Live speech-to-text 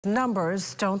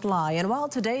Numbers don't lie, and while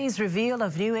today's reveal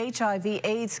of new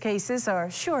HIV/AIDS cases are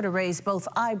sure to raise both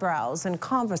eyebrows and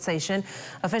conversation,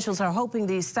 officials are hoping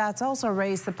these stats also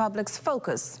raise the public's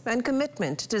focus and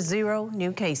commitment to zero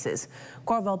new cases.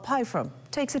 Corval Pyfrom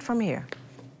takes it from here.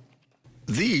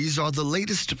 These are the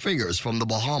latest figures from the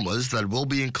Bahamas that will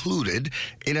be included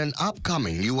in an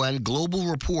upcoming UN global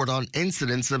report on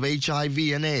incidence of HIV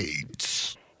and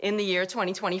AIDS. In the year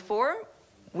 2024,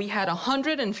 we had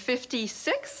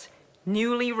 156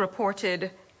 newly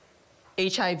reported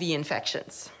HIV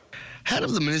infections. Head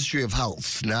of the Ministry of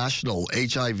Health's National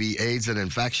HIV, AIDS and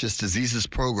Infectious Diseases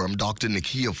Program, Dr.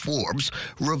 Nikkiah Forbes,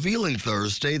 revealing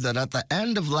Thursday that at the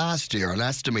end of last year, an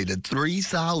estimated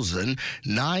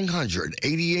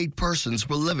 3,988 persons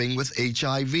were living with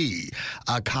HIV,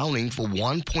 accounting for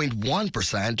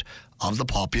 1.1% of the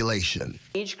population.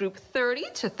 Age group 30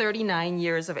 to 39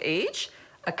 years of age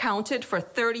accounted for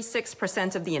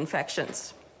 36% of the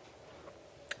infections.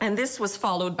 And this was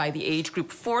followed by the age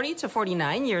group 40 to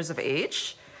 49 years of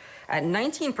age at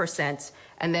 19%,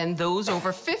 and then those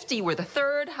over 50 were the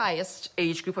third highest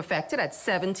age group affected at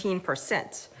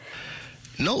 17%.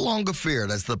 No longer feared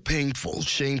as the painful,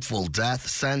 shameful death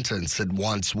sentence it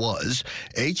once was,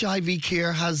 HIV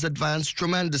care has advanced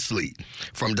tremendously,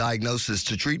 from diagnosis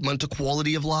to treatment to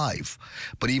quality of life.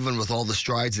 But even with all the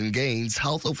strides and gains,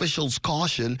 health officials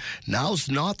caution now's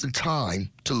not the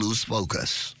time to lose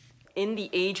focus. In the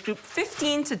age group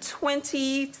 15 to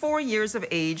 24 years of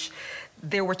age,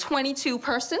 there were 22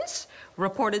 persons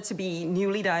reported to be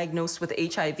newly diagnosed with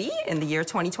HIV in the year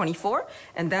 2024,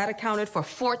 and that accounted for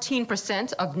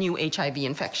 14% of new HIV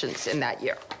infections in that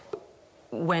year.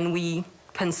 When we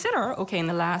consider, okay, in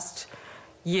the last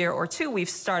year or two, we've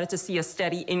started to see a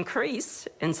steady increase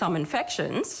in some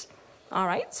infections, all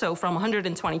right? So from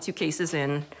 122 cases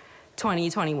in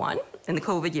 2021 in the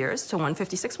COVID years to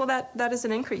 156, well, that is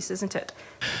an increase, isn't it?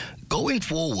 Going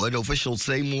forward, officials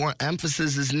say more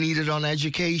emphasis is needed on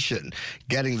education,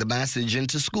 getting the message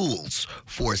into schools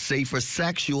for safer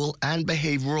sexual and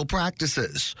behavioral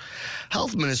practices.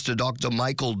 Health Minister Dr.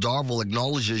 Darville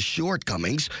acknowledges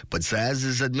shortcomings, but says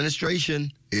his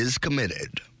administration is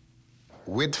committed.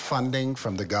 With funding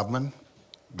from the government,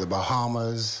 the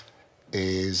Bahamas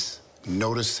is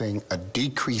noticing a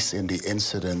decrease in the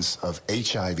incidence of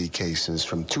HIV cases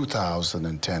from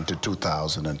 2010 to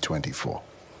 2024.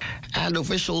 And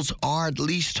officials are at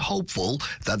least hopeful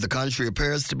that the country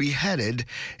appears to be headed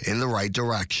in the right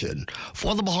direction.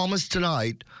 For the Bahamas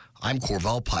Tonight, I'm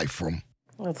Corval Pyfrom.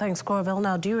 Well, thanks, Corval.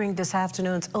 Now, during this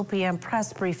afternoon's OPM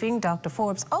press briefing, Dr.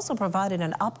 Forbes also provided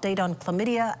an update on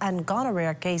chlamydia and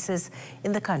gonorrhea cases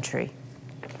in the country.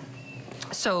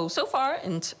 So far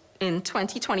in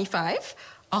 2025,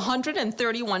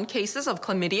 131 cases of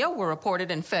chlamydia were reported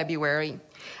in February.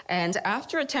 And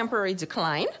after a temporary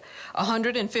decline,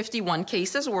 151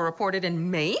 cases were reported in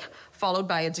May, followed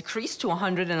by a decrease to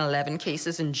 111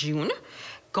 cases in June.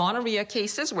 Gonorrhea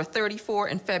cases were 34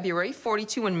 in February,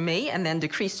 42 in May, and then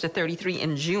decreased to 33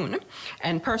 in June.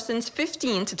 And persons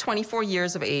 15 to 24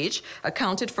 years of age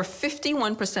accounted for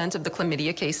 51% of the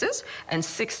chlamydia cases and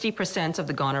 60% of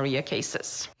the gonorrhea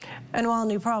cases. And while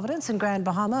New Providence and Grand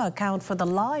Bahama account for the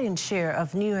lion's share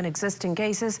of new and existing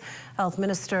cases, Health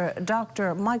Minister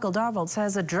Dr. Darville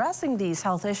says addressing these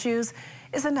health issues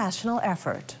is a national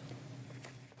effort.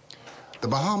 The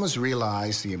Bahamas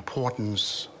realize the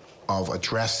importance of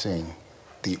addressing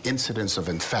the incidence of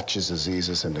infectious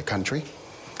diseases in the country,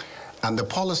 and the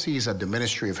policies at the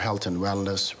Ministry of Health and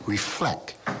Wellness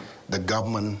reflect the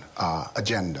government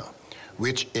agenda,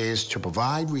 which is to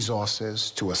provide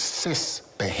resources to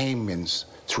assist Bahamians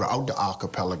throughout the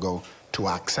archipelago to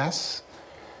access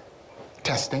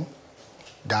testing,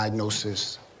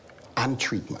 diagnosis, and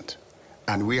treatment.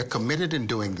 And we are committed in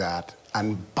doing that,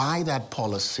 and by that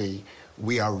policy,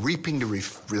 we are reaping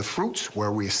the fruits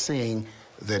where we're seeing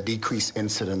the decreased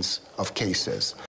incidence of cases.